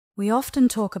We often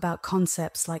talk about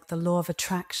concepts like the law of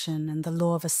attraction and the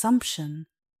law of assumption,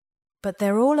 but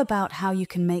they're all about how you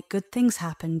can make good things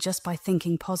happen just by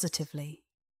thinking positively.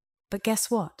 But guess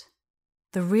what?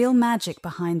 The real magic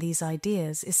behind these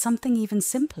ideas is something even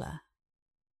simpler.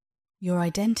 Your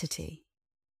identity.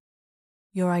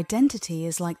 Your identity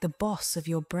is like the boss of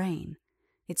your brain.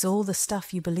 It's all the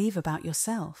stuff you believe about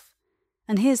yourself.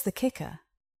 And here's the kicker.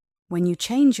 When you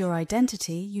change your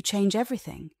identity, you change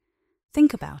everything.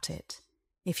 Think about it.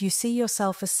 If you see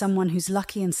yourself as someone who's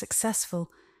lucky and successful,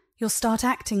 you'll start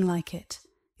acting like it.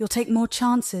 You'll take more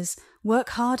chances,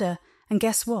 work harder, and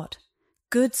guess what?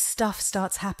 Good stuff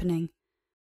starts happening.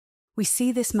 We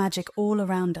see this magic all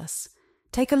around us.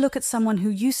 Take a look at someone who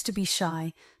used to be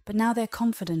shy, but now they're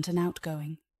confident and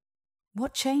outgoing.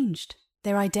 What changed?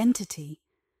 Their identity.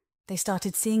 They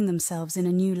started seeing themselves in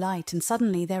a new light, and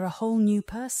suddenly they're a whole new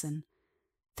person.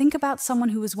 Think about someone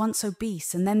who was once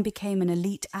obese and then became an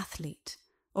elite athlete,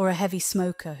 or a heavy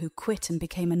smoker who quit and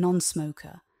became a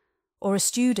non-smoker, or a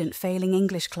student failing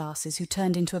English classes who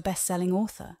turned into a best-selling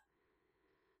author.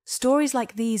 Stories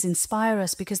like these inspire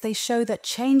us because they show that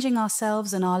changing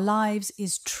ourselves and our lives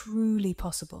is truly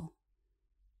possible.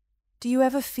 Do you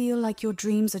ever feel like your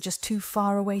dreams are just too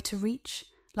far away to reach?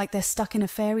 Like they're stuck in a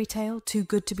fairy tale, too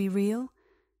good to be real?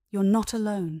 You're not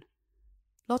alone.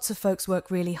 Lots of folks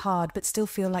work really hard but still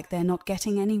feel like they're not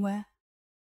getting anywhere.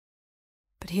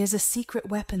 But here's a secret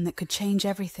weapon that could change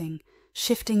everything,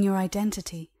 shifting your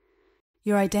identity.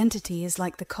 Your identity is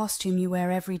like the costume you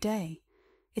wear every day.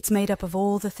 It's made up of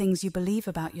all the things you believe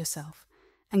about yourself.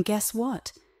 And guess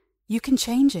what? You can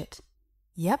change it.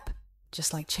 Yep,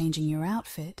 just like changing your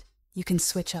outfit, you can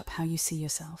switch up how you see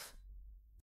yourself.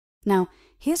 Now,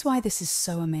 here's why this is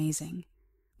so amazing.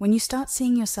 When you start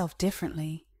seeing yourself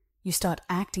differently, you start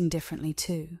acting differently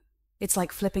too. It's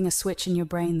like flipping a switch in your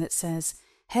brain that says,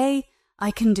 "Hey,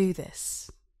 I can do this."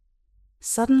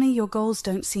 Suddenly your goals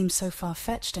don't seem so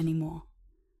far-fetched anymore.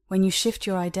 When you shift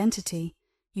your identity,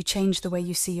 you change the way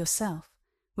you see yourself,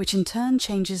 which in turn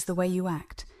changes the way you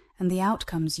act and the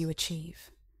outcomes you achieve.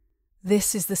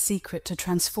 This is the secret to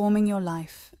transforming your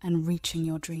life and reaching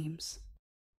your dreams.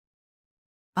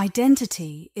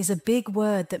 Identity is a big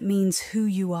word that means who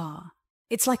you are.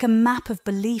 It's like a map of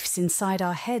beliefs inside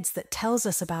our heads that tells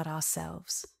us about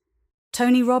ourselves.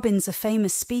 Tony Robbins, a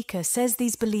famous speaker, says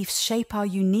these beliefs shape our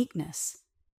uniqueness.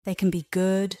 They can be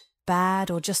good, bad,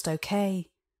 or just okay,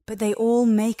 but they all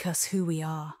make us who we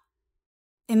are.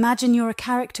 Imagine you're a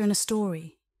character in a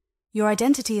story. Your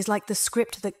identity is like the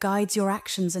script that guides your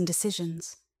actions and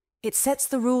decisions. It sets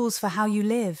the rules for how you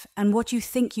live and what you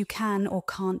think you can or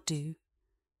can't do.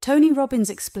 Tony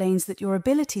Robbins explains that your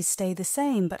abilities stay the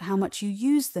same, but how much you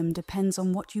use them depends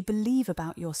on what you believe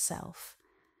about yourself.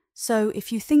 So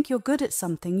if you think you're good at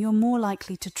something, you're more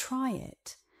likely to try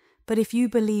it. But if you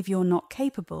believe you're not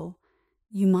capable,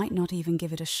 you might not even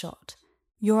give it a shot.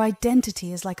 Your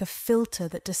identity is like a filter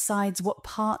that decides what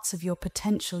parts of your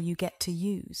potential you get to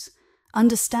use.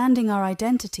 Understanding our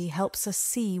identity helps us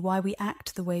see why we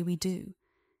act the way we do.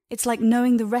 It's like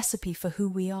knowing the recipe for who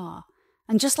we are.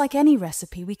 And just like any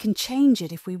recipe, we can change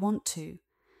it if we want to.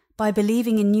 By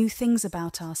believing in new things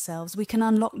about ourselves, we can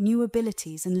unlock new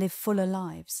abilities and live fuller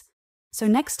lives. So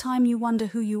next time you wonder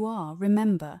who you are,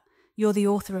 remember, you're the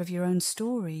author of your own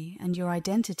story, and your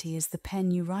identity is the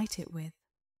pen you write it with.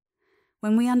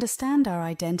 When we understand our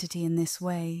identity in this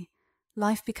way,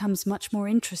 life becomes much more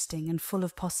interesting and full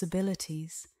of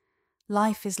possibilities.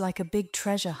 Life is like a big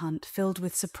treasure hunt filled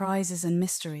with surprises and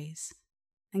mysteries.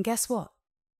 And guess what?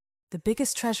 The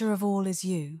biggest treasure of all is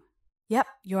you. Yep,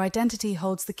 your identity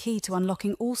holds the key to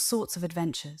unlocking all sorts of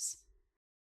adventures.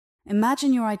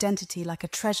 Imagine your identity like a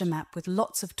treasure map with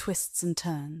lots of twists and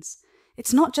turns.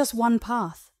 It's not just one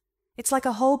path. It's like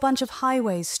a whole bunch of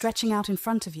highways stretching out in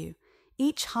front of you.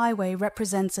 Each highway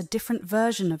represents a different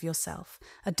version of yourself,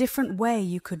 a different way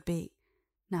you could be.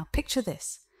 Now picture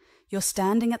this. You're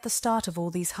standing at the start of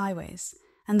all these highways,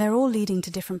 and they're all leading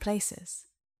to different places.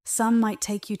 Some might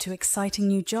take you to exciting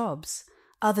new jobs,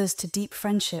 others to deep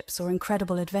friendships or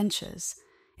incredible adventures.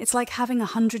 It's like having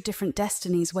 100 different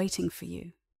destinies waiting for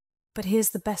you. But here's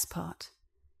the best part.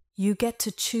 You get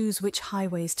to choose which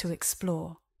highways to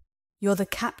explore. You're the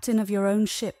captain of your own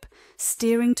ship,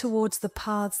 steering towards the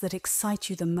paths that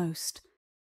excite you the most.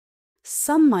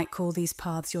 Some might call these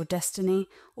paths your destiny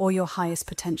or your highest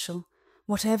potential.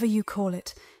 Whatever you call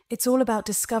it, it's all about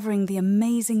discovering the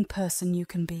amazing person you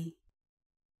can be.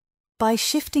 By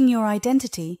shifting your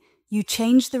identity, you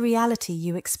change the reality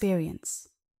you experience.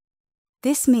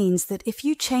 This means that if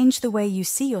you change the way you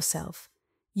see yourself,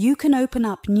 you can open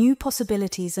up new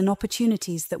possibilities and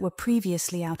opportunities that were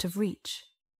previously out of reach.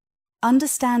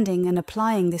 Understanding and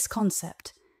applying this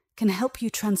concept can help you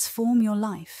transform your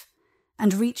life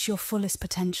and reach your fullest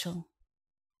potential.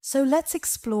 So let's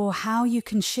explore how you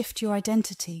can shift your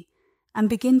identity and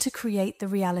begin to create the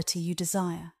reality you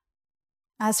desire.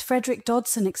 As Frederick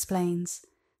Dodson explains,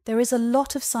 there is a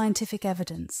lot of scientific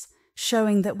evidence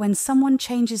showing that when someone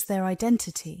changes their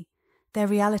identity, their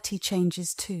reality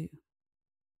changes too.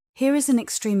 Here is an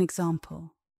extreme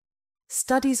example.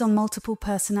 Studies on multiple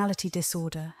personality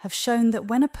disorder have shown that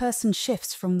when a person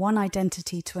shifts from one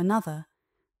identity to another,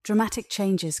 dramatic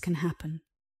changes can happen.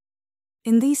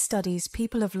 In these studies,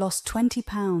 people have lost 20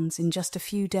 pounds in just a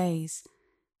few days.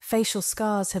 Facial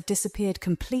scars have disappeared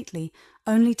completely,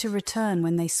 only to return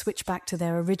when they switch back to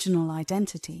their original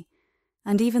identity.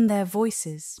 And even their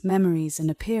voices, memories, and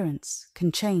appearance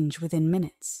can change within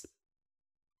minutes.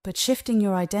 But shifting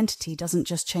your identity doesn't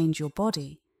just change your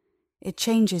body, it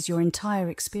changes your entire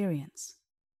experience.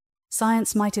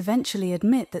 Science might eventually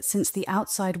admit that since the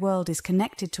outside world is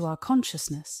connected to our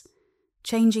consciousness,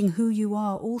 changing who you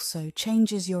are also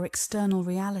changes your external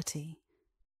reality.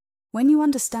 When you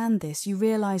understand this, you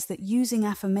realize that using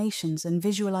affirmations and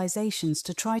visualizations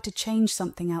to try to change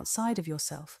something outside of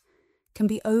yourself can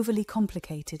be overly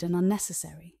complicated and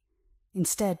unnecessary.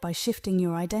 Instead, by shifting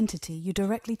your identity, you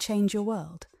directly change your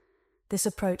world. This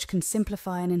approach can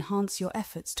simplify and enhance your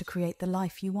efforts to create the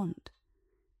life you want.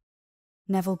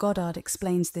 Neville Goddard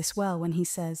explains this well when he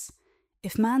says,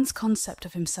 "If man's concept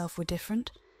of himself were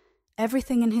different,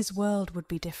 everything in his world would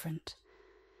be different.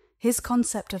 His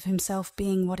concept of himself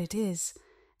being what it is,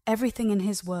 everything in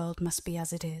his world must be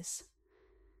as it is."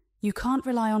 You can't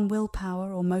rely on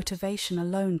willpower or motivation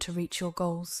alone to reach your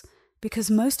goals, because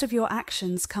most of your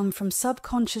actions come from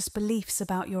subconscious beliefs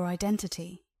about your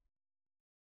identity.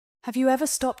 Have you ever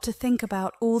stopped to think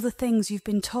about all the things you've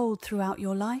been told throughout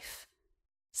your life?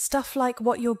 Stuff like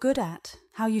what you're good at,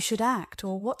 how you should act,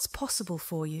 or what's possible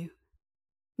for you.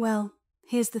 Well,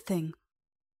 here's the thing.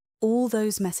 All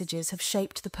those messages have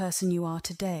shaped the person you are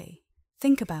today.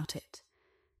 Think about it.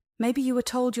 Maybe you were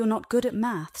told you're not good at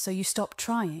math, so you stopped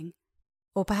trying.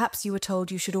 Or perhaps you were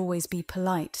told you should always be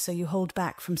polite, so you hold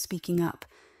back from speaking up.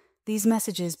 These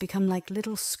messages become like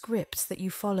little scripts that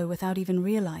you follow without even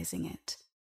realizing it.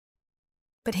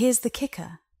 But here's the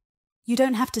kicker. You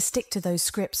don't have to stick to those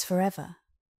scripts forever.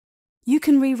 You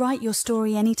can rewrite your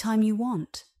story anytime you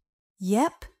want.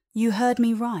 Yep, you heard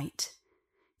me right.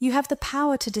 You have the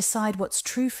power to decide what's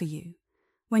true for you.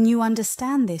 When you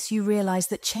understand this, you realize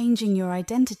that changing your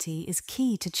identity is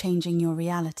key to changing your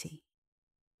reality.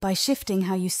 By shifting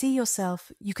how you see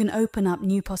yourself, you can open up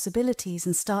new possibilities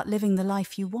and start living the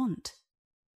life you want.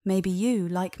 Maybe you,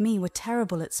 like me, were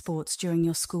terrible at sports during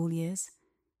your school years.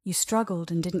 You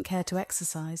struggled and didn't care to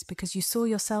exercise because you saw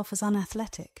yourself as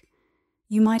unathletic.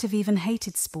 You might have even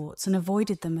hated sports and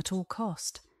avoided them at all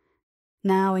cost.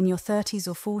 Now, in your 30s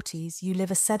or 40s, you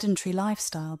live a sedentary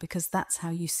lifestyle because that's how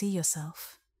you see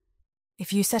yourself.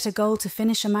 If you set a goal to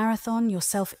finish a marathon, your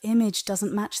self-image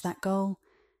doesn't match that goal.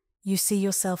 You see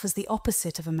yourself as the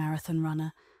opposite of a marathon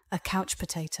runner, a couch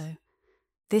potato.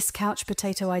 This couch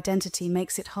potato identity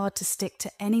makes it hard to stick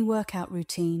to any workout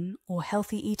routine or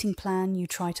healthy eating plan you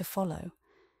try to follow.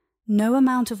 No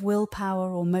amount of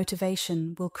willpower or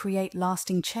motivation will create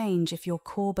lasting change if your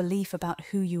core belief about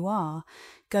who you are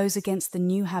goes against the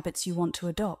new habits you want to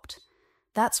adopt.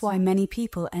 That's why many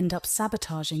people end up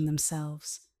sabotaging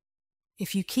themselves.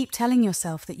 If you keep telling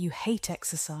yourself that you hate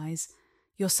exercise,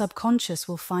 your subconscious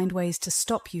will find ways to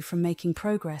stop you from making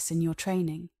progress in your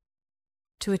training.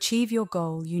 To achieve your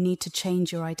goal, you need to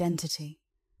change your identity.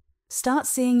 Start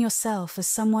seeing yourself as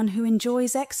someone who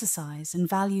enjoys exercise and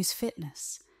values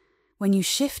fitness. When you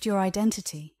shift your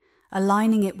identity,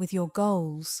 aligning it with your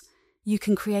goals, you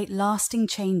can create lasting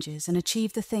changes and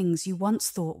achieve the things you once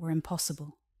thought were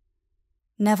impossible.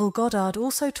 Neville Goddard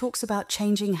also talks about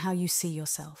changing how you see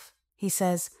yourself. He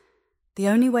says, "The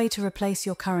only way to replace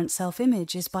your current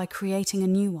self-image is by creating a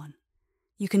new one.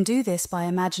 You can do this by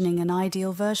imagining an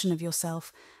ideal version of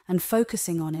yourself and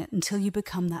focusing on it until you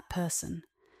become that person.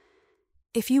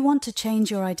 If you want to change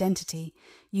your identity,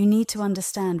 you need to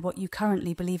understand what you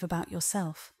currently believe about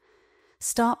yourself.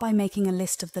 Start by making a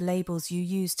list of the labels you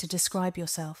use to describe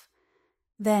yourself.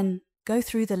 Then, go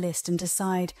through the list and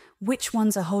decide which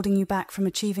ones are holding you back from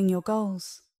achieving your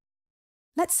goals.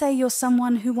 Let's say you're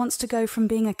someone who wants to go from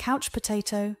being a couch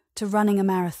potato to running a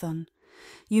marathon.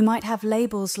 You might have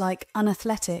labels like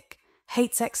unathletic,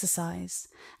 hates exercise,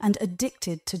 and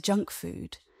addicted to junk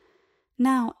food.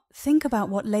 Now, think about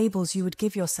what labels you would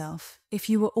give yourself if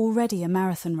you were already a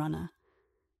marathon runner.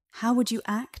 How would you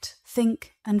act,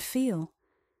 think, and feel?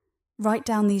 Write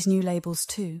down these new labels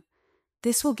too.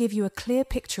 This will give you a clear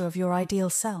picture of your ideal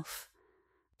self.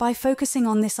 By focusing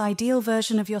on this ideal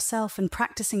version of yourself and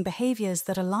practicing behaviors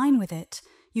that align with it,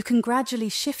 you can gradually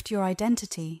shift your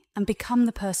identity and become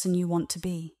the person you want to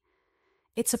be.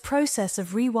 It's a process of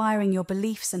rewiring your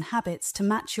beliefs and habits to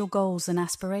match your goals and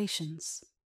aspirations.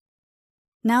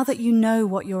 Now that you know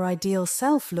what your ideal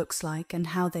self looks like and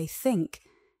how they think,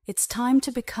 it's time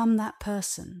to become that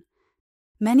person.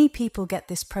 Many people get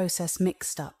this process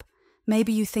mixed up.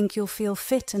 Maybe you think you'll feel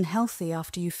fit and healthy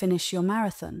after you finish your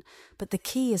marathon, but the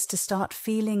key is to start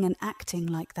feeling and acting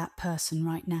like that person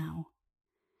right now.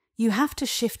 You have to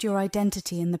shift your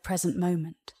identity in the present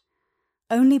moment.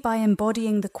 Only by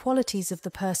embodying the qualities of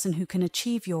the person who can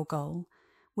achieve your goal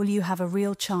will you have a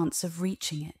real chance of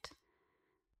reaching it.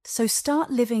 So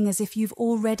start living as if you've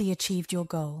already achieved your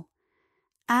goal.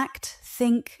 Act,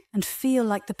 think, and feel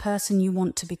like the person you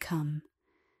want to become.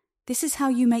 This is how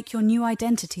you make your new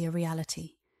identity a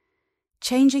reality.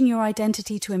 Changing your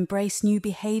identity to embrace new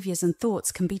behaviors and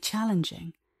thoughts can be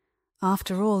challenging.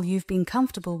 After all, you've been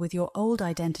comfortable with your old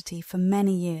identity for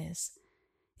many years.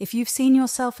 If you've seen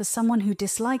yourself as someone who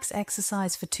dislikes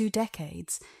exercise for 2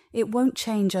 decades, it won't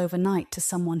change overnight to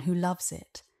someone who loves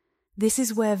it. This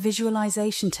is where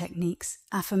visualization techniques,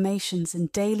 affirmations,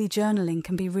 and daily journaling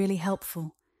can be really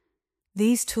helpful.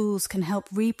 These tools can help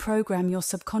reprogram your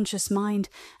subconscious mind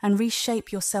and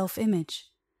reshape your self-image.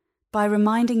 By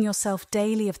reminding yourself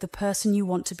daily of the person you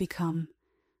want to become,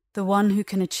 the one who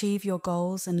can achieve your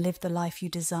goals and live the life you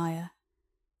desire,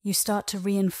 you start to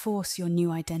reinforce your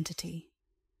new identity.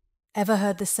 Ever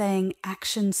heard the saying,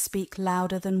 actions speak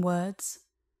louder than words?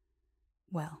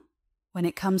 Well, when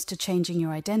it comes to changing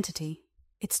your identity,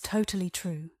 it's totally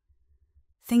true.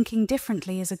 Thinking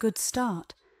differently is a good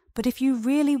start, but if you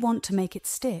really want to make it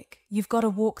stick, you've got to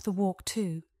walk the walk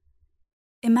too.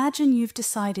 Imagine you've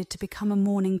decided to become a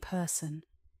morning person.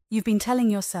 You've been telling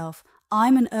yourself,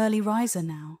 I'm an early riser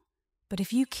now. But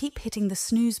if you keep hitting the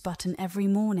snooze button every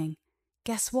morning,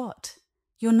 guess what?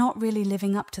 You're not really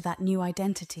living up to that new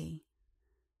identity.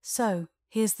 So,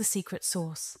 here's the secret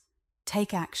sauce.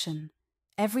 Take action.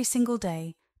 Every single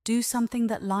day, do something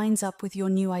that lines up with your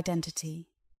new identity.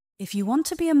 If you want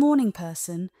to be a morning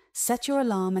person, set your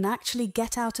alarm and actually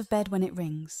get out of bed when it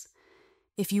rings.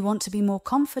 If you want to be more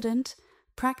confident,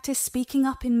 practice speaking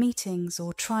up in meetings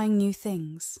or trying new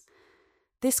things.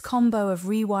 This combo of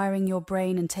rewiring your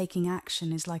brain and taking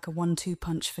action is like a 1-2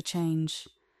 punch for change.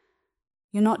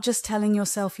 You're not just telling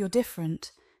yourself you're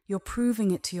different, you're proving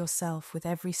it to yourself with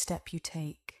every step you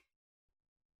take.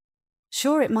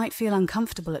 Sure, it might feel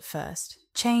uncomfortable at first.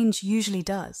 Change usually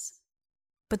does.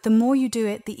 But the more you do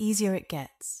it, the easier it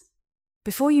gets.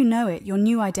 Before you know it, your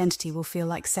new identity will feel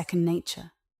like second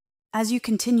nature. As you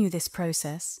continue this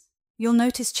process, you'll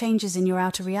notice changes in your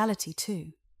outer reality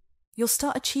too. You'll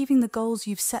start achieving the goals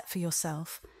you've set for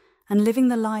yourself and living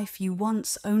the life you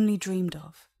once only dreamed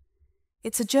of.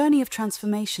 It's a journey of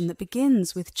transformation that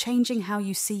begins with changing how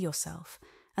you see yourself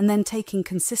and then taking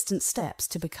consistent steps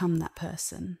to become that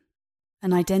person.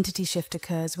 An identity shift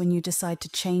occurs when you decide to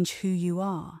change who you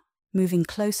are, moving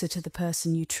closer to the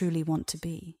person you truly want to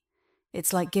be.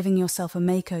 It's like giving yourself a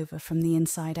makeover from the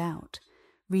inside out,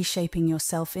 reshaping your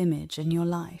self-image and your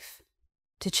life.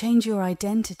 To change your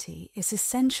identity, it's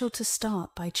essential to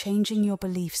start by changing your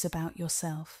beliefs about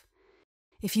yourself.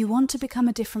 If you want to become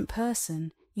a different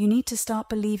person, you need to start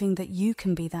believing that you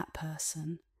can be that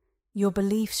person. Your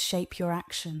beliefs shape your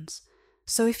actions.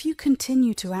 So if you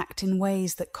continue to act in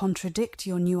ways that contradict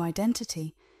your new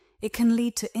identity, it can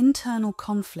lead to internal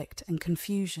conflict and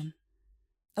confusion.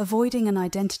 Avoiding an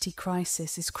identity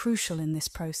crisis is crucial in this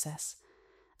process.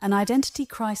 An identity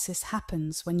crisis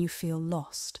happens when you feel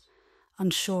lost,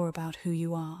 unsure about who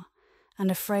you are, and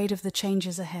afraid of the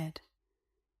changes ahead.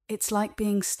 It's like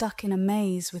being stuck in a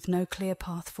maze with no clear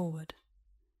path forward.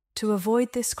 To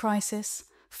avoid this crisis,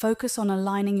 focus on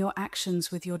aligning your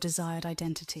actions with your desired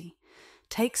identity.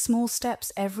 Take small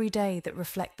steps every day that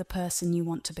reflect the person you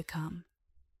want to become.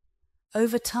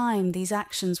 Over time, these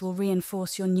actions will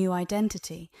reinforce your new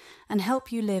identity and help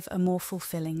you live a more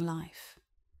fulfilling life.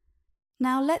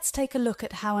 Now let's take a look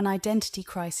at how an identity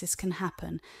crisis can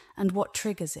happen and what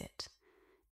triggers it.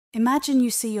 Imagine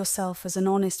you see yourself as an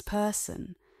honest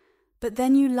person, but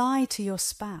then you lie to your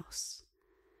spouse.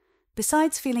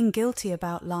 Besides feeling guilty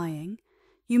about lying,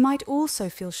 you might also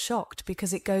feel shocked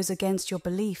because it goes against your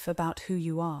belief about who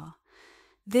you are.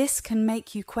 This can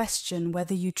make you question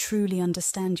whether you truly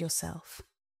understand yourself.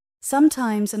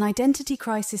 Sometimes an identity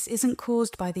crisis isn't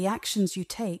caused by the actions you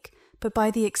take, but by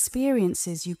the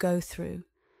experiences you go through.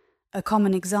 A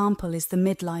common example is the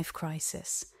midlife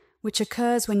crisis, which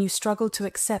occurs when you struggle to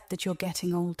accept that you're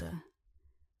getting older.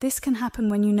 This can happen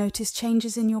when you notice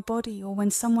changes in your body or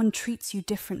when someone treats you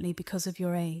differently because of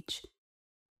your age.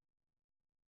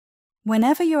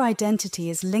 Whenever your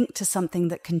identity is linked to something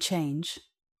that can change,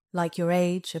 like your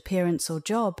age, appearance, or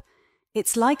job,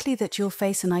 it's likely that you'll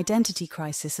face an identity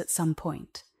crisis at some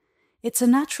point. It's a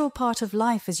natural part of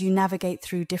life as you navigate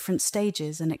through different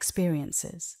stages and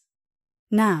experiences.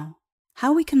 Now,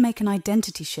 how we can make an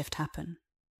identity shift happen?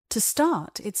 To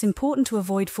start, it's important to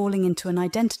avoid falling into an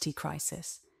identity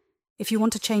crisis. If you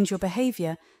want to change your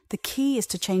behavior, the key is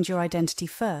to change your identity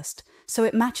first, so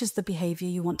it matches the behavior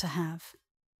you want to have.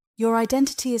 Your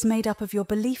identity is made up of your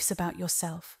beliefs about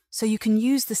yourself, so you can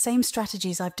use the same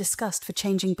strategies I've discussed for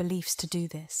changing beliefs to do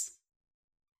this.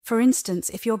 For instance,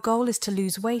 if your goal is to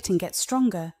lose weight and get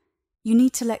stronger, you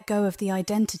need to let go of the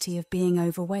identity of being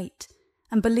overweight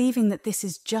and believing that this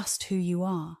is just who you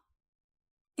are.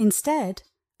 Instead,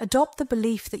 adopt the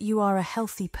belief that you are a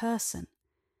healthy person.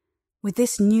 With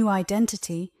this new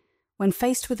identity, when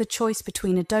faced with a choice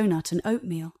between a donut and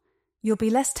oatmeal, you'll be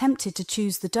less tempted to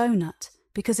choose the donut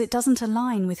because it doesn't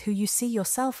align with who you see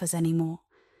yourself as anymore.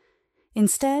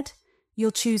 Instead,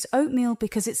 you'll choose oatmeal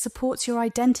because it supports your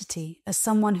identity as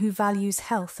someone who values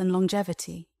health and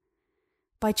longevity.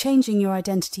 By changing your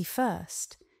identity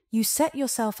first, you set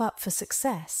yourself up for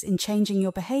success in changing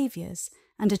your behaviors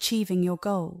and achieving your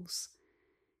goals.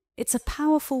 It's a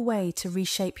powerful way to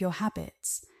reshape your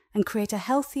habits and create a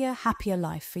healthier, happier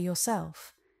life for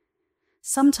yourself.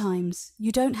 Sometimes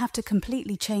you don't have to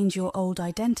completely change your old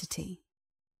identity.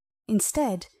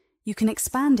 Instead, you can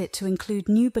expand it to include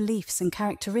new beliefs and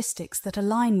characteristics that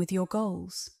align with your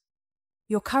goals.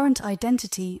 Your current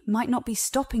identity might not be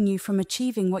stopping you from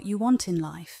achieving what you want in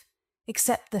life,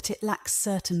 except that it lacks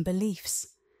certain beliefs.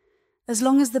 As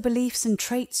long as the beliefs and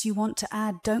traits you want to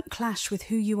add don't clash with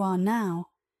who you are now,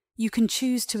 you can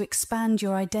choose to expand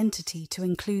your identity to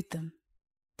include them.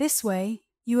 This way,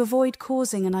 you avoid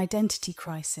causing an identity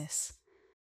crisis.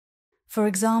 For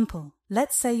example,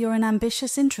 let's say you're an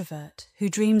ambitious introvert who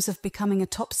dreams of becoming a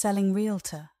top-selling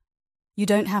realtor. You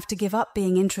don't have to give up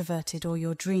being introverted or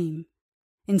your dream.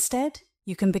 Instead,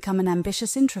 you can become an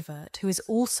ambitious introvert who is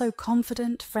also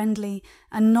confident, friendly,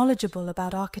 and knowledgeable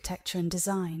about architecture and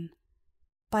design.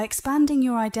 By expanding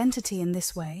your identity in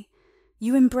this way,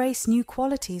 you embrace new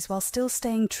qualities while still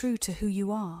staying true to who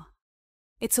you are.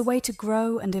 It's a way to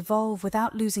grow and evolve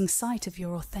without losing sight of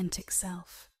your authentic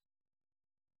self.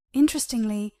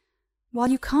 Interestingly, while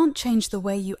you can't change the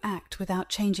way you act without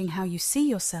changing how you see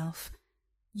yourself,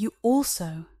 you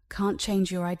also can't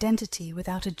change your identity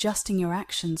without adjusting your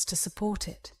actions to support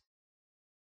it.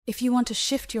 If you want to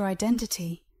shift your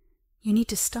identity, you need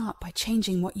to start by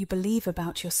changing what you believe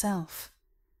about yourself.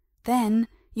 Then,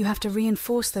 you have to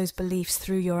reinforce those beliefs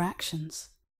through your actions.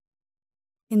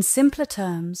 In simpler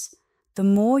terms, the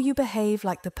more you behave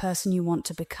like the person you want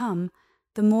to become,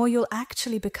 the more you'll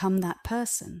actually become that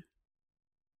person.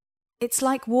 It's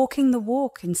like walking the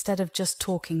walk instead of just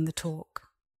talking the talk.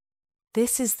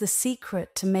 This is the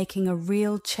secret to making a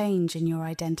real change in your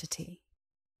identity.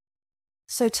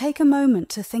 So take a moment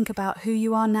to think about who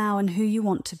you are now and who you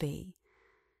want to be.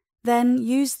 Then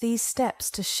use these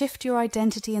steps to shift your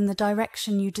identity in the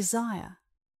direction you desire.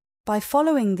 By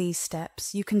following these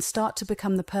steps, you can start to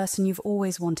become the person you've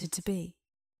always wanted to be.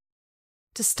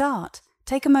 To start,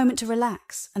 take a moment to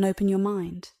relax and open your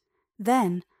mind.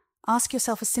 Then, ask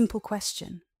yourself a simple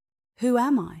question. Who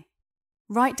am I?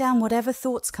 Write down whatever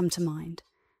thoughts come to mind.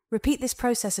 Repeat this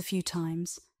process a few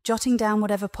times, jotting down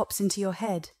whatever pops into your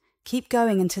head. Keep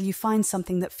going until you find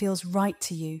something that feels right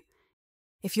to you.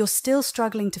 If you're still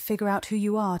struggling to figure out who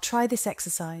you are, try this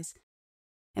exercise.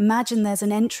 Imagine there's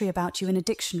an entry about you in a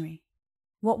dictionary.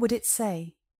 What would it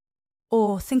say?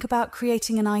 Or think about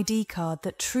creating an ID card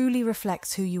that truly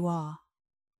reflects who you are.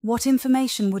 What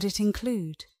information would it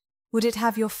include? Would it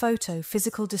have your photo,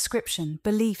 physical description,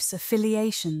 beliefs,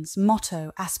 affiliations,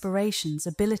 motto, aspirations,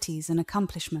 abilities, and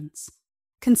accomplishments?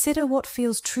 Consider what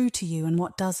feels true to you and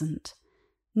what doesn't.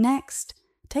 Next,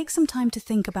 take some time to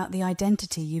think about the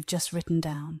identity you've just written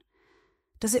down.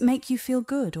 Does it make you feel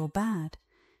good or bad?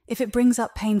 If it brings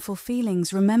up painful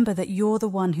feelings, remember that you're the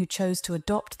one who chose to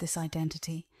adopt this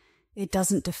identity. It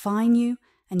doesn't define you,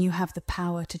 and you have the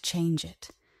power to change it.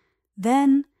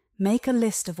 Then, make a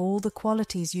list of all the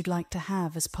qualities you'd like to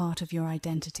have as part of your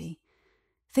identity.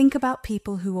 Think about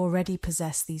people who already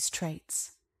possess these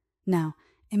traits. Now,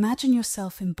 imagine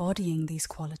yourself embodying these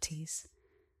qualities.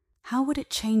 How would it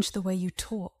change the way you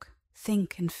talk,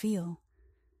 think, and feel?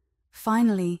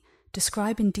 Finally,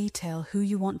 describe in detail who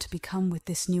you want to become with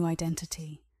this new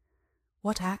identity.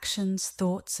 What actions,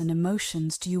 thoughts, and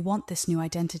emotions do you want this new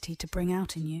identity to bring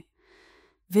out in you?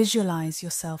 Visualize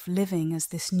yourself living as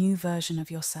this new version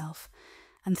of yourself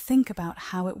and think about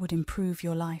how it would improve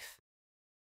your life.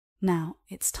 Now,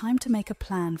 it's time to make a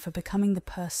plan for becoming the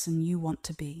person you want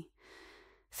to be.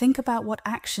 Think about what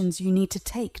actions you need to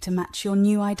take to match your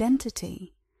new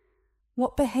identity.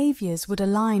 What behaviors would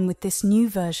align with this new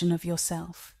version of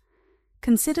yourself?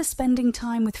 Consider spending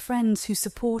time with friends who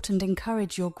support and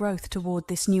encourage your growth toward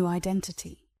this new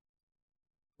identity.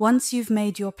 Once you've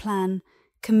made your plan,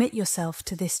 commit yourself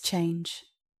to this change.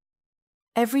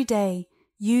 Every day,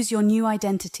 use your new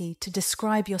identity to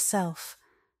describe yourself,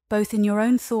 both in your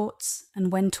own thoughts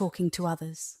and when talking to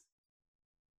others.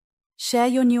 Share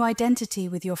your new identity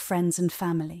with your friends and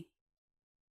family.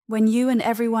 When you and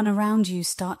everyone around you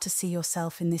start to see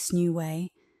yourself in this new way,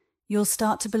 you'll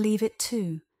start to believe it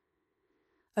too.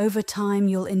 Over time,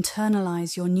 you'll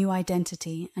internalize your new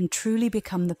identity and truly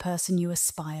become the person you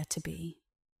aspire to be.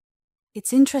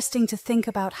 It's interesting to think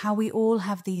about how we all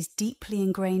have these deeply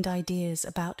ingrained ideas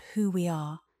about who we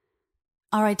are.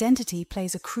 Our identity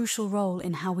plays a crucial role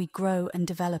in how we grow and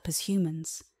develop as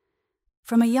humans.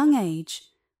 From a young age,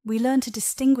 we learn to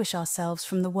distinguish ourselves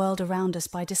from the world around us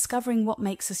by discovering what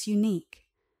makes us unique.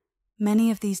 Many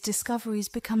of these discoveries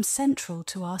become central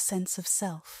to our sense of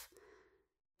self.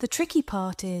 The tricky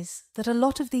part is that a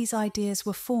lot of these ideas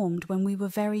were formed when we were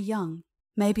very young,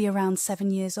 maybe around 7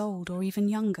 years old or even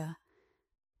younger.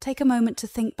 Take a moment to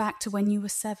think back to when you were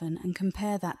 7 and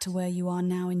compare that to where you are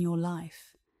now in your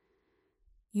life.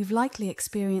 You've likely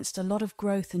experienced a lot of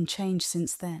growth and change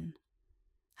since then.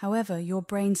 However, your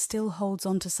brain still holds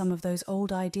on to some of those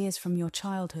old ideas from your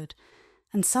childhood,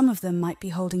 and some of them might be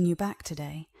holding you back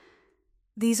today.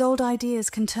 These old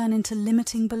ideas can turn into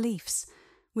limiting beliefs,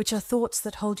 which are thoughts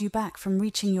that hold you back from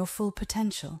reaching your full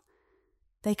potential.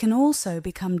 They can also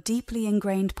become deeply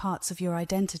ingrained parts of your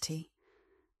identity.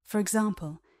 For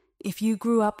example, if you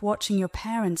grew up watching your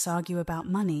parents argue about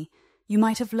money, you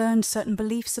might have learned certain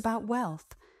beliefs about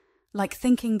wealth, like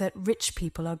thinking that rich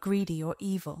people are greedy or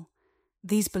evil.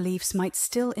 These beliefs might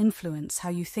still influence how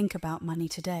you think about money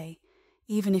today,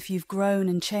 even if you've grown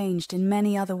and changed in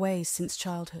many other ways since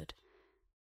childhood.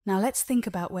 Now let's think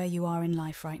about where you are in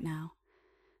life right now.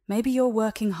 Maybe you're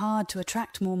working hard to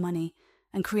attract more money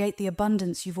and create the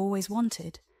abundance you've always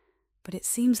wanted, but it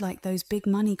seems like those big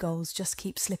money goals just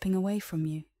keep slipping away from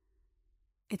you.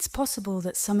 It's possible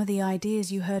that some of the ideas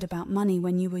you heard about money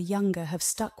when you were younger have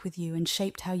stuck with you and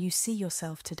shaped how you see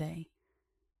yourself today.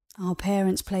 Our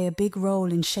parents play a big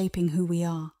role in shaping who we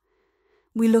are.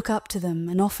 We look up to them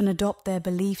and often adopt their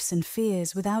beliefs and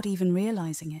fears without even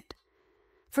realizing it.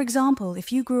 For example,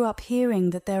 if you grew up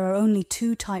hearing that there are only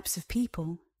 2 types of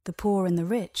people, the poor and the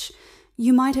rich,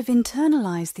 you might have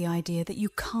internalized the idea that you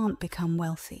can't become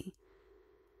wealthy.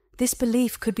 This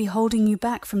belief could be holding you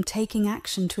back from taking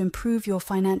action to improve your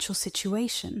financial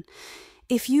situation.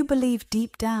 If you believe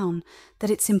deep down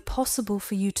that it's impossible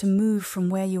for you to move from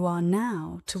where you are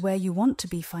now to where you want to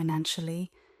be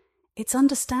financially, it's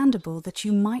understandable that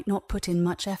you might not put in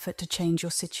much effort to change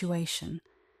your situation.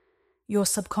 Your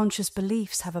subconscious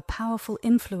beliefs have a powerful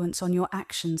influence on your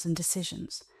actions and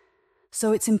decisions.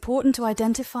 So it's important to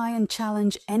identify and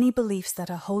challenge any beliefs that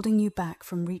are holding you back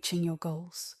from reaching your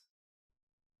goals.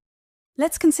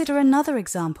 Let's consider another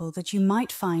example that you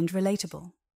might find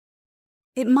relatable.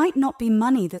 It might not be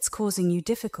money that's causing you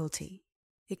difficulty.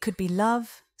 It could be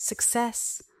love,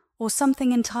 success, or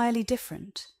something entirely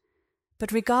different.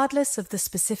 But regardless of the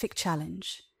specific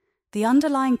challenge, the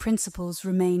underlying principles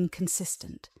remain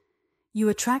consistent. You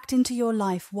attract into your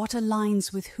life what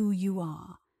aligns with who you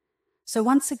are. So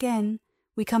once again,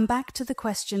 we come back to the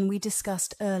question we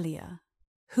discussed earlier: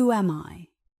 who am I?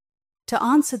 To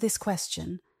answer this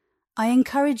question, I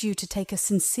encourage you to take a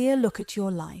sincere look at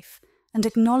your life and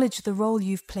acknowledge the role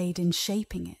you've played in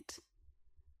shaping it.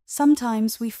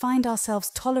 Sometimes we find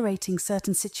ourselves tolerating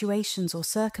certain situations or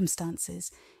circumstances,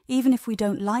 even if we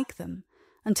don't like them,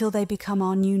 until they become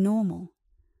our new normal.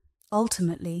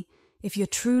 Ultimately, if you're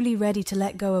truly ready to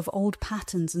let go of old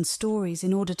patterns and stories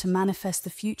in order to manifest the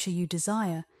future you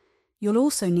desire, you'll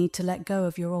also need to let go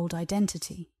of your old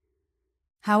identity.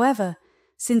 However,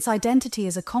 since identity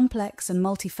is a complex and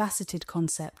multifaceted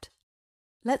concept,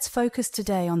 let's focus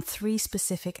today on 3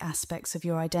 specific aspects of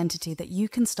your identity that you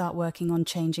can start working on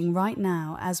changing right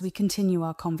now as we continue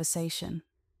our conversation.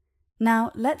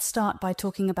 Now, let's start by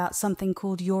talking about something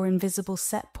called your invisible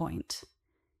set point.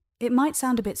 It might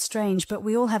sound a bit strange, but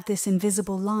we all have this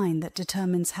invisible line that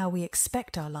determines how we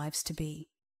expect our lives to be.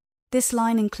 This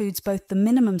line includes both the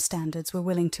minimum standards we're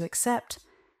willing to accept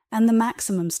and the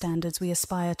maximum standards we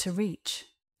aspire to reach.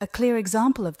 A clear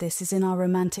example of this is in our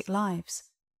romantic lives.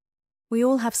 We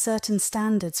all have certain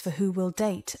standards for who we'll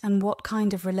date and what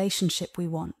kind of relationship we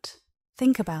want.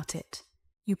 Think about it.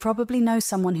 You probably know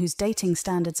someone whose dating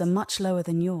standards are much lower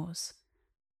than yours.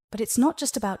 But it's not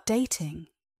just about dating.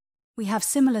 We have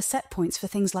similar set points for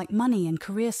things like money and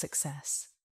career success.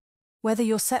 Whether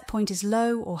your set point is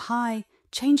low or high,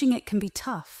 changing it can be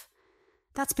tough.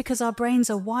 That's because our brains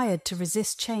are wired to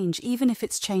resist change, even if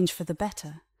it's change for the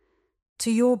better.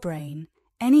 To your brain,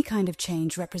 any kind of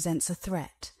change represents a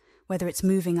threat, whether it's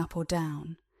moving up or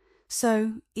down.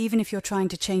 So, even if you're trying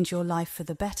to change your life for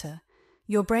the better,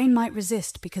 your brain might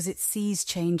resist because it sees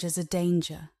change as a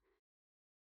danger.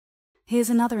 Here's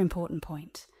another important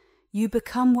point. You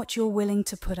become what you're willing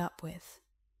to put up with.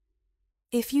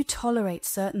 If you tolerate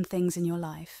certain things in your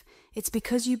life, it's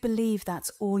because you believe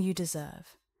that's all you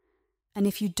deserve. And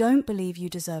if you don't believe you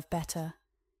deserve better,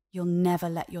 you'll never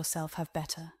let yourself have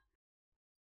better.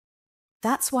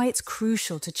 That's why it's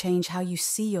crucial to change how you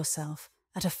see yourself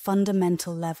at a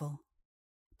fundamental level.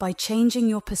 By changing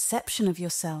your perception of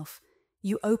yourself,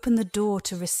 you open the door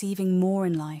to receiving more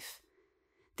in life.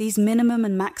 These minimum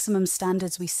and maximum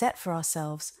standards we set for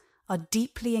ourselves are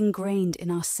deeply ingrained in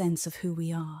our sense of who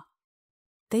we are.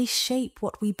 They shape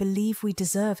what we believe we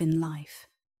deserve in life.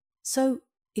 So,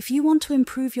 if you want to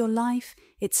improve your life,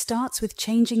 it starts with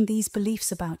changing these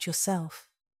beliefs about yourself.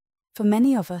 For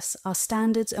many of us, our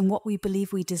standards and what we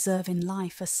believe we deserve in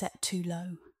life are set too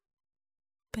low.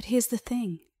 But here's the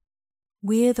thing.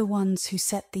 We're the ones who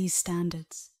set these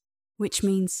standards, which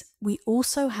means we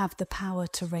also have the power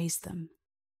to raise them.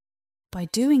 By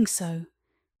doing so,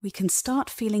 we can start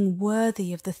feeling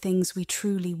worthy of the things we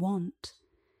truly want.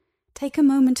 Take a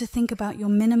moment to think about your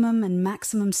minimum and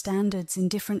maximum standards in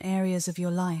different areas of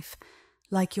your life,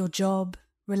 like your job,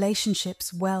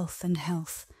 relationships, wealth, and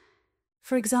health.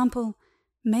 For example,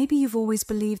 maybe you've always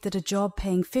believed that a job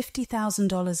paying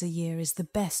 $50,000 a year is the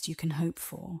best you can hope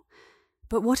for.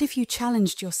 But what if you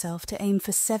challenged yourself to aim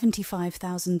for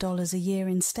 $75,000 a year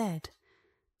instead?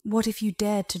 What if you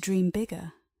dared to dream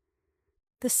bigger?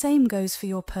 The same goes for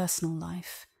your personal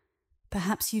life.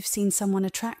 Perhaps you've seen someone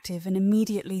attractive and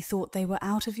immediately thought they were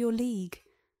out of your league.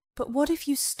 But what if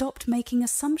you stopped making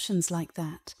assumptions like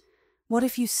that? What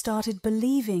if you started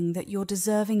believing that you're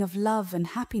deserving of love and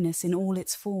happiness in all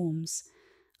its forms?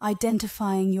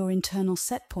 Identifying your internal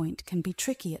set point can be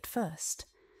tricky at first.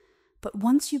 But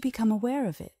once you become aware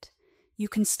of it, you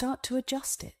can start to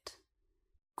adjust it.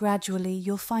 Gradually,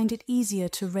 you'll find it easier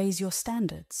to raise your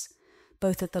standards,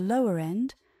 both at the lower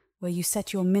end, where you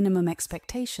set your minimum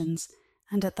expectations,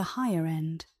 and at the higher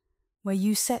end, where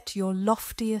you set your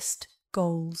loftiest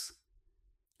goals.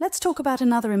 Let's talk about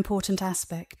another important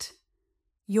aspect: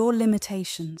 your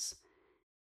limitations.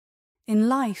 In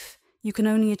life, you can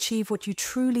only achieve what you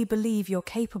truly believe you're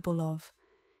capable of.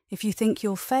 If you think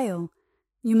you'll fail,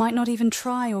 you might not even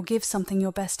try or give something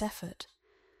your best effort.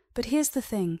 But here's the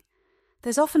thing.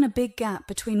 There's often a big gap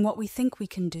between what we think we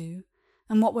can do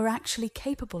and what we're actually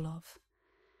capable of.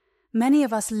 Many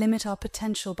of us limit our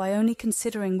potential by only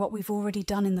considering what we've already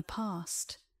done in the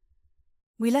past.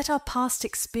 We let our past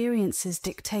experiences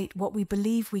dictate what we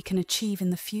believe we can achieve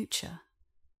in the future.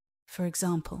 For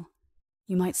example,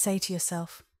 you might say to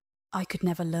yourself, "I could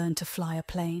never learn to fly a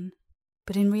plane."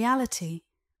 But in reality,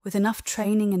 with enough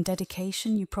training and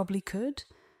dedication, you probably could.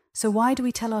 So why do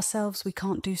we tell ourselves we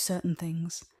can't do certain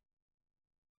things?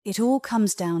 It all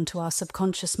comes down to our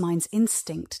subconscious mind's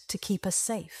instinct to keep us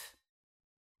safe.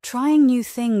 Trying new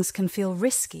things can feel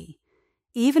risky,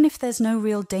 even if there's no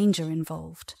real danger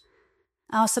involved.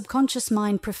 Our subconscious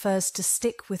mind prefers to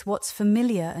stick with what's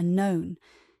familiar and known,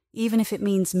 even if it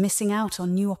means missing out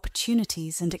on new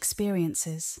opportunities and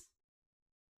experiences.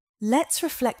 Let's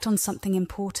reflect on something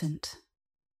important: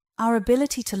 our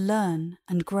ability to learn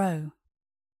and grow.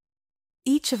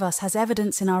 Each of us has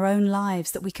evidence in our own lives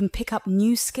that we can pick up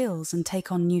new skills and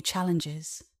take on new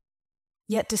challenges.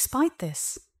 Yet despite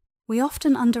this, we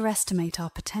often underestimate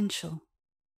our potential.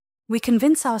 We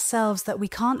convince ourselves that we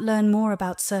can't learn more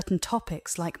about certain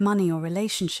topics like money or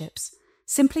relationships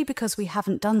simply because we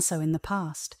haven't done so in the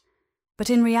past. But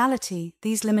in reality,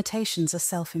 these limitations are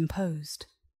self-imposed.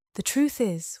 The truth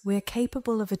is, we're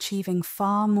capable of achieving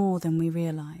far more than we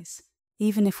realize,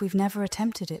 even if we've never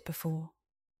attempted it before.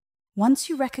 Once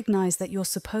you recognize that your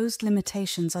supposed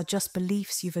limitations are just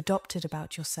beliefs you've adopted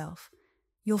about yourself,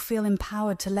 you'll feel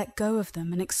empowered to let go of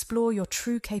them and explore your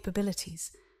true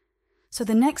capabilities. So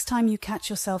the next time you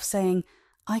catch yourself saying,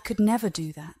 "I could never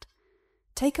do that,"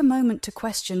 take a moment to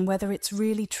question whether it's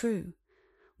really true.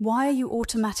 Why are you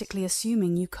automatically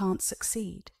assuming you can't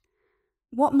succeed?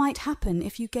 What might happen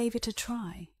if you gave it a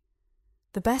try?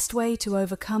 The best way to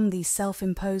overcome these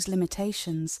self-imposed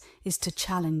limitations is to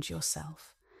challenge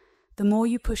yourself. The more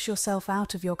you push yourself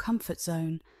out of your comfort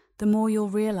zone, the more you'll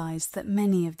realize that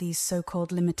many of these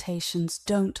so-called limitations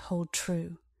don't hold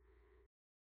true.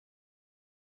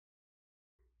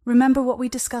 Remember what we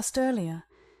discussed earlier.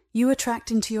 You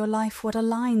attract into your life what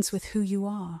aligns with who you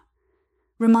are.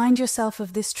 Remind yourself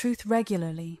of this truth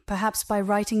regularly, perhaps by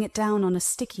writing it down on a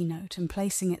sticky note and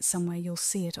placing it somewhere you'll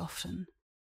see it often.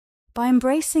 By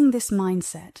embracing this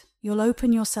mindset, you'll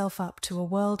open yourself up to a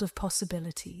world of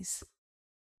possibilities.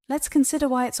 Let's consider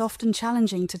why it's often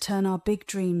challenging to turn our big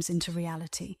dreams into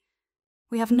reality.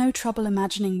 We have no trouble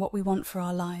imagining what we want for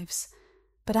our lives,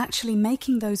 but actually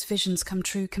making those visions come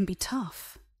true can be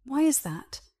tough. Why is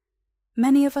that?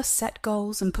 Many of us set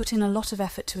goals and put in a lot of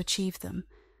effort to achieve them.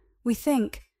 We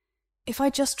think, if I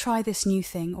just try this new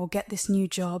thing or get this new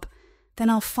job, then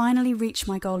I'll finally reach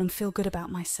my goal and feel good about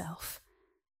myself.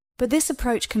 But this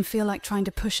approach can feel like trying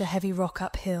to push a heavy rock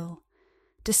uphill.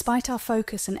 Despite our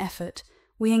focus and effort,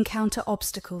 we encounter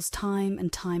obstacles time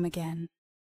and time again.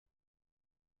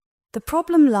 The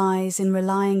problem lies in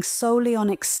relying solely on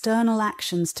external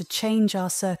actions to change our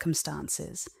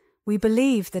circumstances. We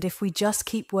believe that if we just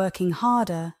keep working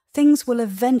harder, things will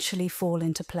eventually fall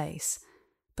into place.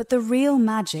 But the real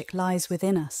magic lies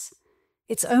within us.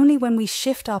 It's only when we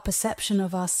shift our perception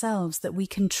of ourselves that we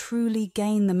can truly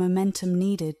gain the momentum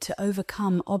needed to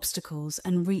overcome obstacles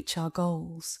and reach our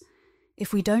goals.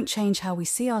 If we don't change how we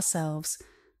see ourselves,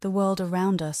 the world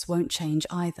around us won't change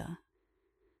either.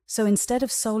 So instead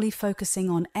of solely focusing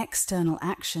on external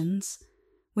actions,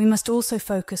 we must also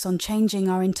focus on changing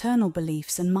our internal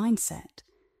beliefs and mindset.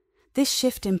 This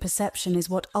shift in perception is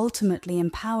what ultimately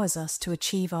empowers us to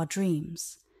achieve our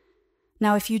dreams.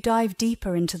 Now, if you dive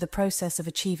deeper into the process of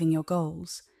achieving your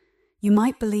goals, you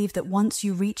might believe that once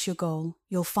you reach your goal,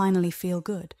 you'll finally feel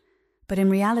good. But in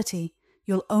reality,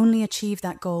 you'll only achieve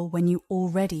that goal when you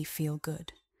already feel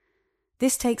good.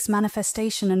 This takes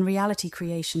manifestation and reality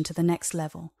creation to the next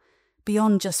level,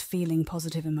 beyond just feeling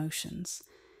positive emotions.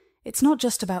 It's not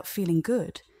just about feeling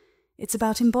good, it's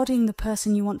about embodying the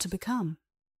person you want to become.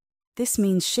 This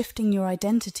means shifting your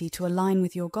identity to align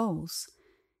with your goals.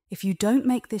 If you don't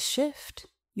make this shift,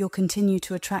 you'll continue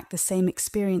to attract the same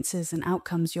experiences and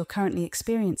outcomes you're currently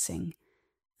experiencing.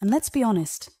 And let's be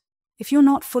honest, if you're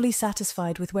not fully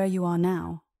satisfied with where you are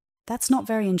now, that's not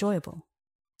very enjoyable.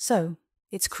 So,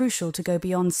 it's crucial to go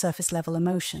beyond surface-level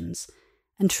emotions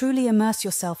and truly immerse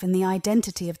yourself in the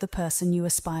identity of the person you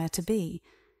aspire to be.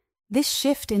 This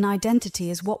shift in identity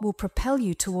is what will propel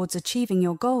you towards achieving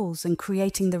your goals and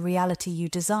creating the reality you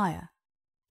desire.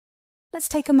 Let's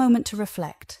take a moment to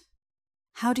reflect.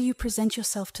 How do you present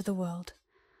yourself to the world?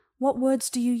 What words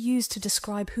do you use to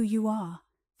describe who you are?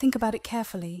 Think about it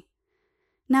carefully.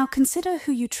 Now consider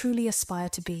who you truly aspire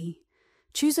to be.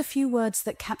 Choose a few words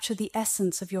that capture the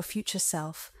essence of your future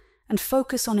self and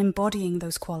focus on embodying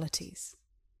those qualities.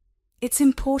 It's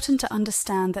important to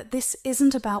understand that this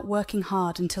isn't about working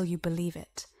hard until you believe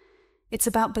it. It's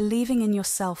about believing in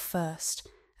yourself first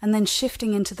and then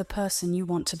shifting into the person you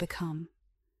want to become.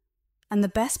 And the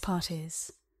best part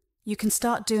is, you can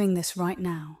start doing this right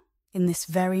now, in this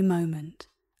very moment,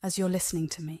 as you're listening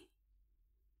to me.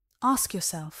 Ask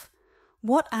yourself,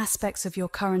 what aspects of your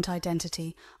current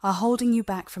identity are holding you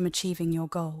back from achieving your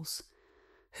goals?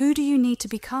 Who do you need to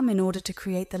become in order to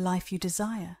create the life you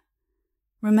desire?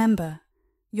 Remember,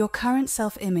 your current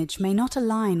self-image may not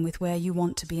align with where you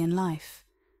want to be in life.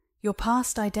 Your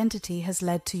past identity has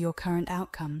led to your current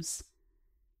outcomes.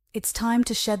 It's time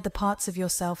to shed the parts of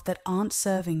yourself that aren't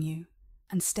serving you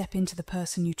and step into the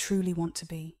person you truly want to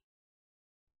be.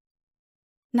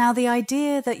 Now, the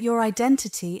idea that your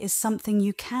identity is something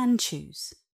you can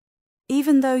choose.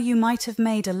 Even though you might have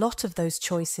made a lot of those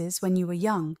choices when you were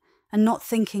young and not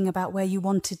thinking about where you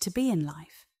wanted to be in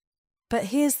life. But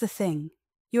here's the thing,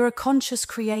 you're a conscious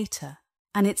creator,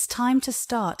 and it's time to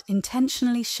start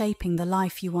intentionally shaping the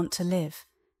life you want to live.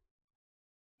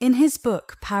 In his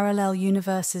book, Parallel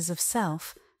Universes of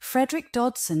Self, Frederick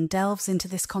Dodson delves into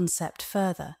this concept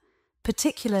further,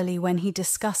 particularly when he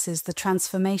discusses the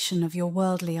transformation of your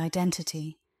worldly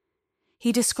identity.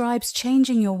 He describes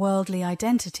changing your worldly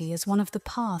identity as one of the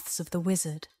paths of the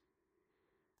wizard.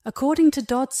 According to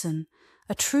Dodson,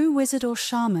 a true wizard or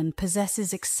shaman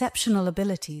possesses exceptional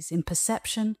abilities in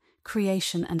perception,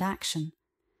 creation, and action.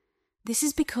 This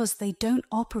is because they don't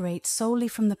operate solely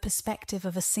from the perspective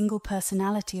of a single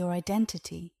personality or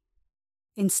identity.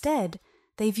 Instead,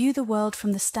 they view the world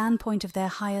from the standpoint of their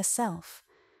higher self,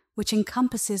 which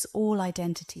encompasses all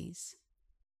identities.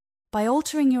 By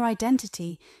altering your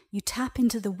identity, you tap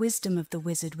into the wisdom of the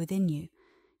wizard within you.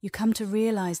 you come to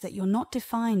realize that you're not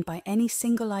defined by any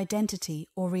single identity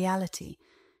or reality.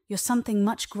 You're something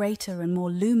much greater and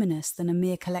more luminous than a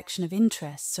mere collection of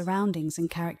interests, surroundings, and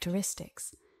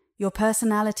characteristics. Your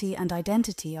personality and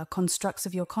identity are constructs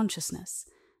of your consciousness,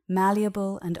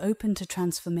 malleable and open to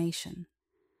transformation.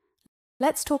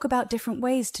 Let's talk about different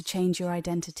ways to change your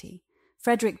identity.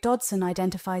 Frederick Dodson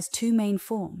identifies two main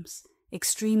forms: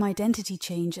 extreme identity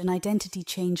change and identity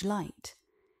change light.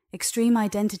 Extreme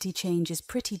identity change is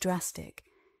pretty drastic.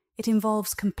 It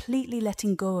involves completely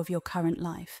letting go of your current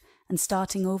life and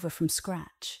starting over from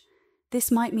scratch.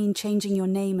 This might mean changing your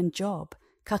name and job,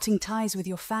 cutting ties with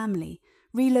your family,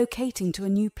 relocating to a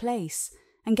new place,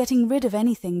 and getting rid of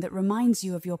anything that reminds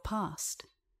you of your past.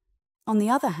 On the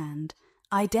other hand,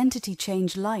 identity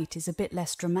change light is a bit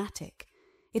less dramatic.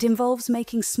 It involves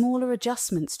making smaller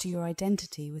adjustments to your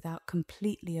identity without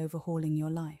completely overhauling your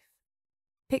life.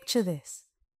 Picture this.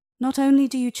 Not only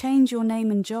do you change your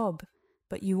name and job,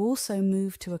 but you also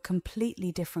move to a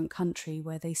completely different country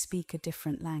where they speak a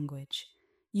different language.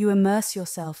 You immerse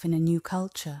yourself in a new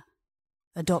culture,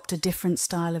 adopt a different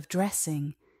style of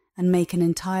dressing, and make an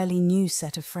entirely new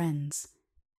set of friends.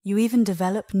 You even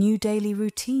develop new daily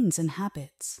routines and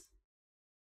habits.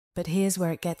 But here's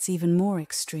where it gets even more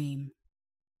extreme.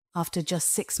 After just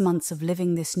 6 months of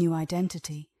living this new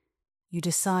identity, you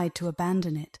decide to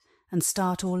abandon it and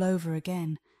start all over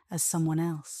again as someone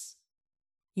else.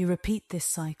 You repeat this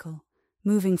cycle,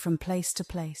 moving from place to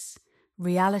place,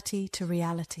 reality to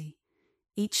reality,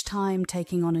 each time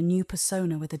taking on a new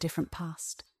persona with a different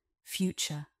past,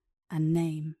 future, and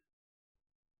name.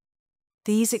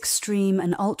 These extreme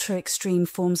and ultra-extreme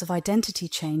forms of identity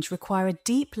change require a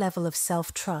deep level of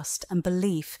self-trust and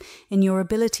belief in your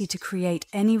ability to create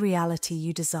any reality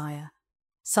you desire,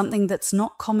 something that's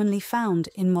not commonly found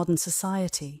in modern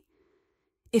society.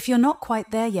 If you're not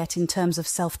quite there yet in terms of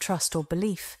self-trust or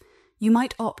belief, you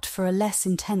might opt for a less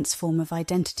intense form of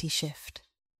identity shift.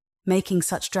 Making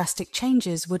such drastic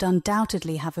changes would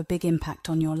undoubtedly have a big impact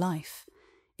on your life.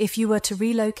 If you were to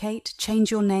relocate, change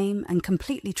your name, and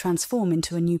completely transform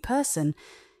into a new person,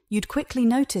 you'd quickly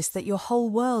notice that your whole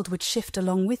world would shift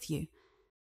along with you.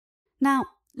 Now,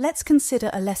 let's consider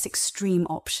a less extreme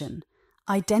option: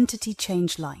 identity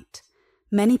change light.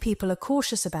 Many people are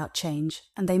cautious about change,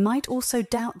 and they might also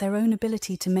doubt their own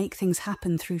ability to make things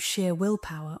happen through sheer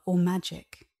willpower or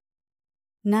magic.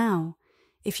 Now,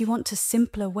 if you want a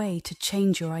simpler way to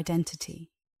change your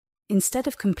identity, instead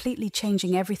of completely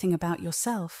changing everything about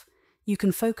yourself, you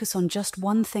can focus on just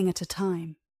one thing at a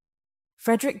time.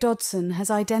 Frederick Dodson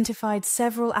has identified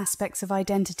several aspects of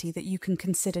identity that you can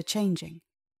consider changing.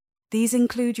 These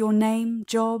include your name,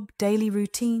 job, daily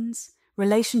routines,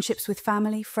 relationships with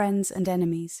family, friends, and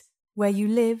enemies, where you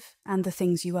live, and the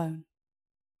things you own.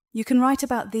 You can write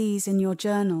about these in your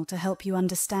journal to help you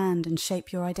understand and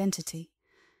shape your identity.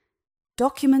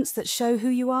 Documents that show who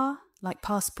you are, like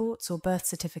passports or birth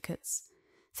certificates.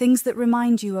 Things that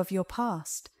remind you of your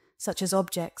past, such as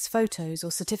objects, photos,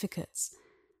 or certificates.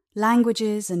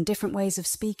 Languages and different ways of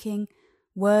speaking,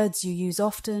 words you use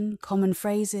often, common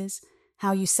phrases,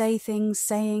 how you say things,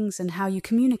 sayings, and how you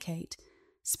communicate.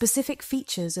 Specific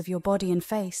features of your body and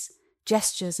face,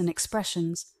 gestures and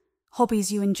expressions,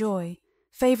 hobbies you enjoy,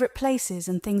 favorite places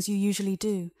and things you usually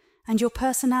do, and your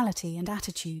personality and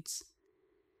attitudes.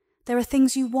 There are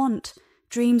things you want,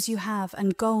 dreams you have,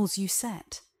 and goals you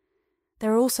set.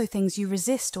 There are also things you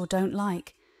resist or don't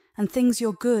like, and things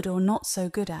you're good or not so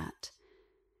good at.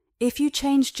 If you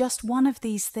change just one of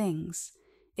these things,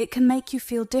 it can make you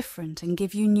feel different and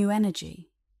give you new energy.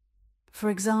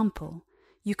 For example,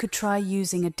 you could try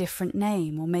using a different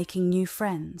name or making new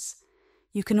friends.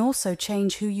 You can also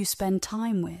change who you spend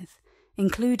time with,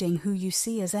 including who you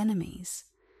see as enemies.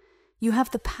 You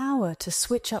have the power to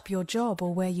switch up your job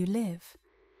or where you live.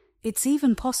 It's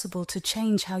even possible to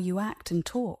change how you act and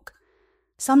talk.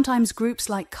 Sometimes groups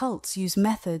like cults use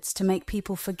methods to make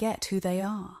people forget who they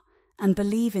are and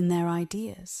believe in their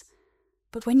ideas.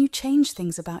 But when you change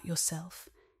things about yourself,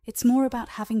 it's more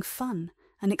about having fun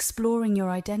and exploring your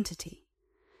identity.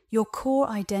 Your core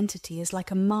identity is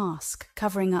like a mask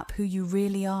covering up who you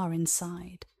really are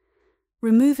inside.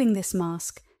 Removing this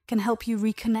mask can help you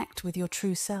reconnect with your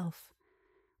true self.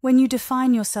 When you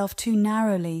define yourself too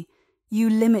narrowly, you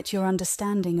limit your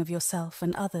understanding of yourself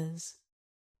and others.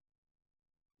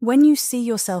 When you see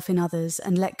yourself in others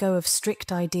and let go of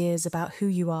strict ideas about who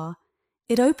you are,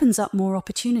 it opens up more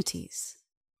opportunities.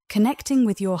 Connecting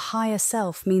with your higher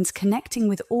self means connecting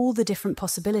with all the different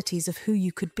possibilities of who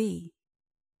you could be.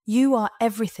 You are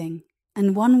everything,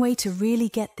 and one way to really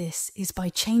get this is by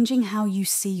changing how you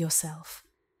see yourself.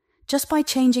 Just by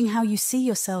changing how you see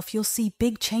yourself, you'll see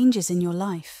big changes in your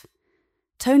life.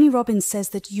 Tony Robbins says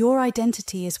that your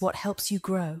identity is what helps you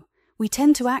grow. We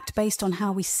tend to act based on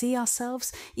how we see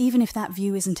ourselves, even if that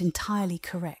view isn't entirely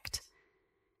correct.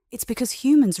 It's because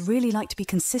humans really like to be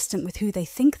consistent with who they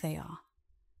think they are.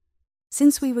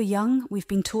 Since we were young, we've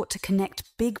been taught to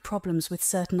connect big problems with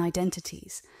certain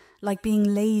identities, like being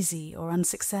lazy or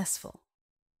unsuccessful.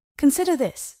 Consider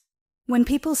this. When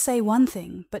people say one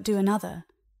thing but do another,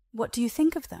 what do you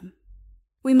think of them?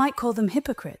 We might call them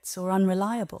hypocrites or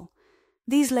unreliable.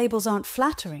 These labels aren't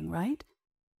flattering, right?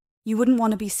 You wouldn't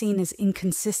want to be seen as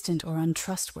inconsistent or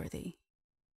untrustworthy.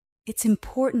 It's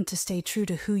important to stay true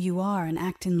to who you are and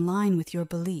act in line with your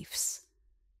beliefs.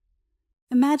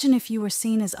 Imagine if you were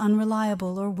seen as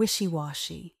unreliable or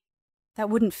wishy-washy. That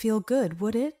wouldn't feel good,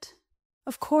 would it?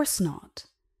 Of course not.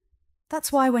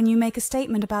 That's why when you make a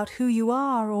statement about who you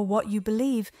are or what you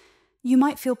believe, you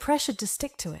might feel pressured to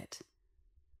stick to it.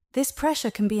 This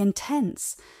pressure can be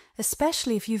intense,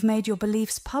 especially if you've made your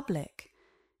beliefs public.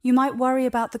 You might worry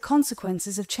about the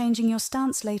consequences of changing your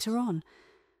stance later on,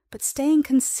 but staying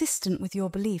consistent with your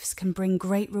beliefs can bring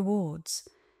great rewards.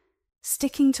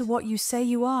 Sticking to what you say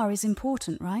you are is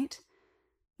important, right?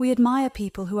 We admire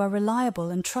people who are reliable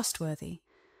and trustworthy.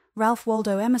 Ralph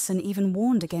Waldo Emerson even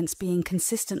warned against being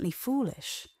consistently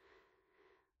foolish.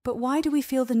 But why do we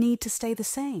feel the need to stay the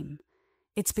same?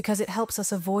 It's because it helps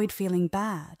us avoid feeling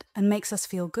bad and makes us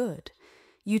feel good.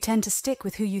 You tend to stick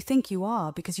with who you think you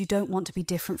are because you don't want to be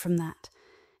different from that.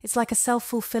 It's like a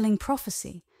self-fulfilling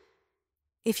prophecy.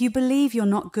 If you believe you're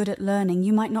not good at learning,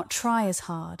 you might not try as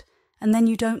hard, and then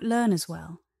you don't learn as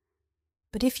well.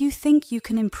 But if you think you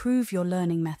can improve your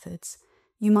learning methods,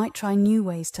 you might try new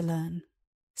ways to learn.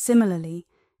 Similarly,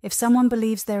 if someone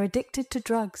believes they're addicted to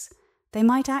drugs, they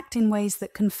might act in ways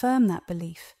that confirm that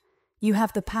belief. You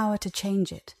have the power to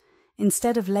change it.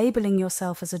 Instead of labeling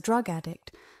yourself as a drug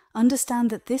addict, understand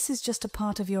that this is just a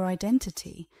part of your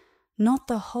identity, not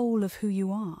the whole of who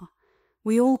you are.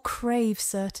 We all crave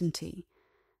certainty.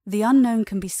 The unknown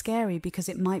can be scary because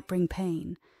it might bring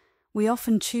pain. We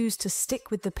often choose to stick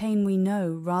with the pain we know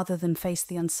rather than face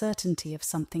the uncertainty of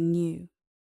something new.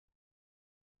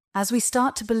 As we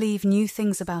start to believe new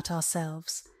things about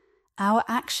ourselves, our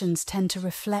actions tend to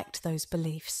reflect those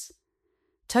beliefs.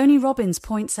 Tony Robbins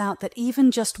points out that even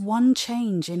just one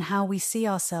change in how we see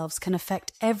ourselves can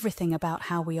affect everything about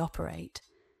how we operate.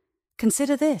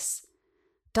 Consider this.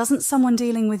 Doesn't someone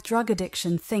dealing with drug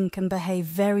addiction think and behave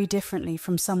very differently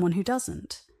from someone who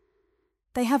doesn't?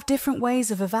 They have different ways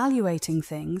of evaluating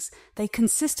things, they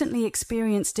consistently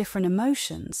experience different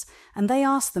emotions, and they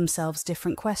ask themselves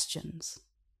different questions.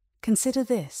 Consider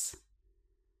this.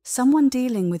 Someone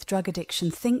dealing with drug addiction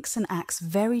thinks and acts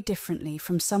very differently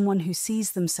from someone who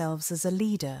sees themselves as a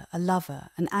leader, a lover,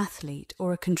 an athlete,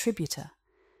 or a contributor.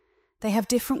 They have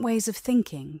different ways of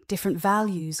thinking, different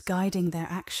values guiding their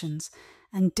actions,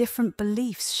 and different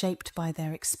beliefs shaped by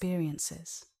their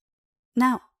experiences.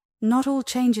 Now, not all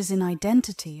changes in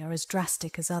identity are as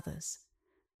drastic as others,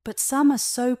 but some are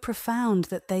so profound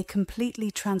that they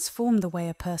completely transform the way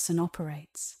a person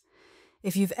operates.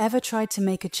 If you've ever tried to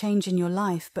make a change in your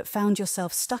life but found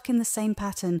yourself stuck in the same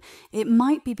pattern, it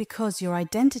might be because your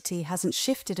identity hasn't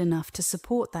shifted enough to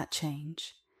support that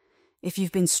change. If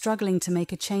you've been struggling to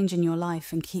make a change in your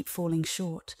life and keep falling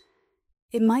short,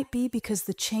 it might be because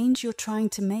the change you're trying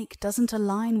to make doesn't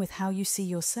align with how you see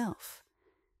yourself.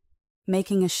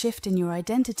 Making a shift in your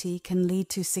identity can lead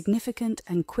to significant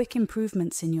and quick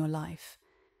improvements in your life.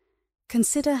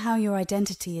 Consider how your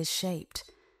identity is shaped.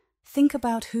 Think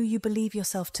about who you believe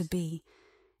yourself to be.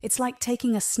 It's like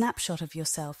taking a snapshot of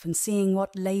yourself and seeing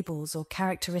what labels or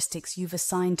characteristics you've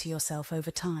assigned to yourself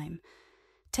over time.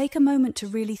 Take a moment to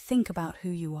really think about who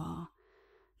you are.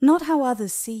 Not how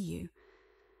others see you,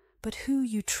 but who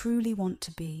you truly want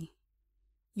to be.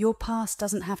 Your past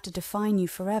doesn't have to define you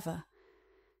forever.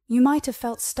 You might have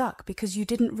felt stuck because you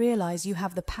didn't realize you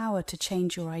have the power to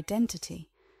change your identity.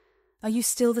 Are you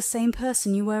still the same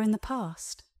person you were in the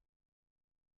past?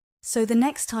 So the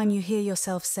next time you hear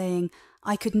yourself saying,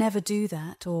 "I could never do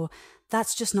that," or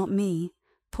 "That's just not me,"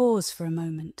 pause for a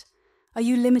moment. Are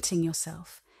you limiting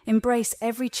yourself? Embrace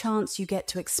every chance you get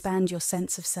to expand your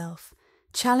sense of self.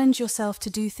 Challenge yourself to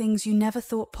do things you never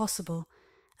thought possible,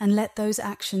 and let those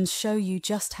actions show you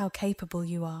just how capable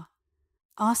you are.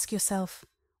 Ask yourself,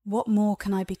 what more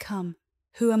can I become?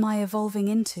 Who am I evolving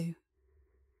into?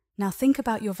 Now think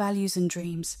about your values and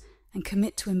dreams, and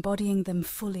commit to embodying them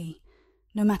fully,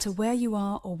 no matter where you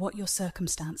are or what your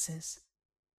circumstances.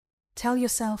 Tell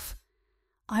yourself,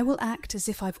 I will act as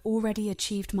if I've already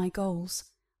achieved my goals.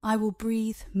 I will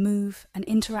breathe, move, and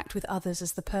interact with others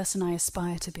as the person I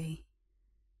aspire to be.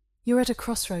 You're at a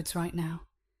crossroads right now.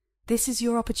 This is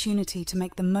your opportunity to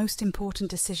make the most important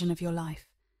decision of your life.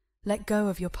 Let go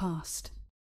of your past.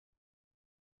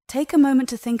 Take a moment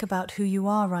to think about who you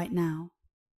are right now.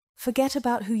 Forget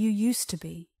about who you used to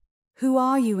be. Who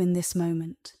are you in this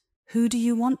moment? Who do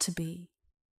you want to be?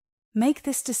 Make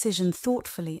this decision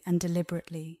thoughtfully and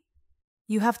deliberately.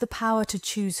 You have the power to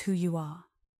choose who you are.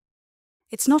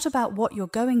 It's not about what you're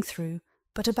going through,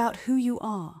 but about who you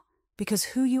are, because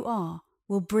who you are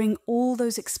will bring all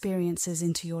those experiences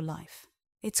into your life.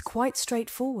 It's quite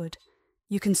straightforward.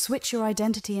 You can switch your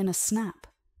identity in a snap.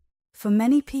 For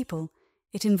many people,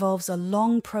 it involves a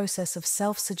long process of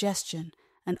self-suggestion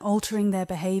and altering their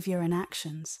behavior and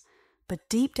actions. But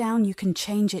deep down, you can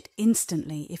change it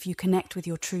instantly if you connect with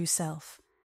your true self.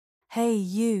 Hey,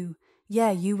 you.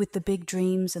 Yeah, you with the big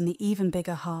dreams and the even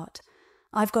bigger heart.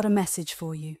 I've got a message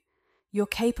for you. You're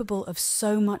capable of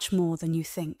so much more than you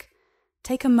think.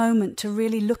 Take a moment to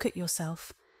really look at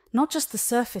yourself. Not just the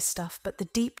surface stuff, but the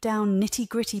deep down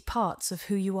nitty-gritty parts of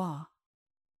who you are.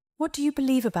 What do you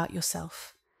believe about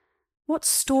yourself? What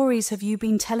stories have you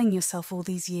been telling yourself all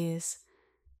these years?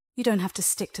 You don't have to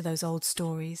stick to those old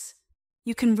stories.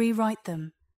 You can rewrite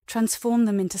them, transform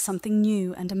them into something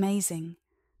new and amazing.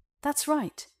 That's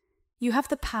right. You have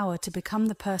the power to become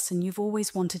the person you've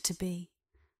always wanted to be.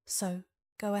 So,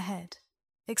 go ahead.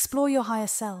 Explore your higher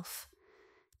self.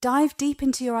 Dive deep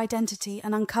into your identity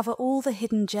and uncover all the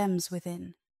hidden gems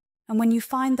within. And when you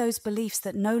find those beliefs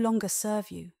that no longer serve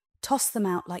you, toss them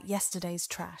out like yesterday's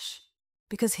trash.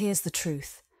 Because here's the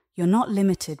truth. You're not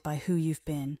limited by who you've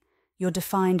been. You're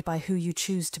defined by who you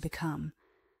choose to become.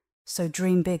 So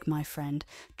dream big, my friend.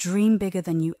 Dream bigger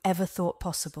than you ever thought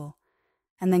possible.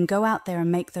 And then go out there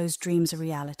and make those dreams a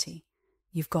reality.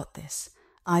 You've got this.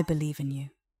 I believe in you.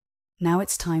 Now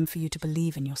it's time for you to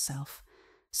believe in yourself.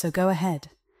 So go ahead.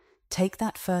 Take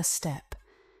that first step.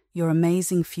 Your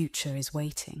amazing future is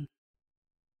waiting.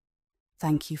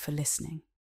 Thank you for listening.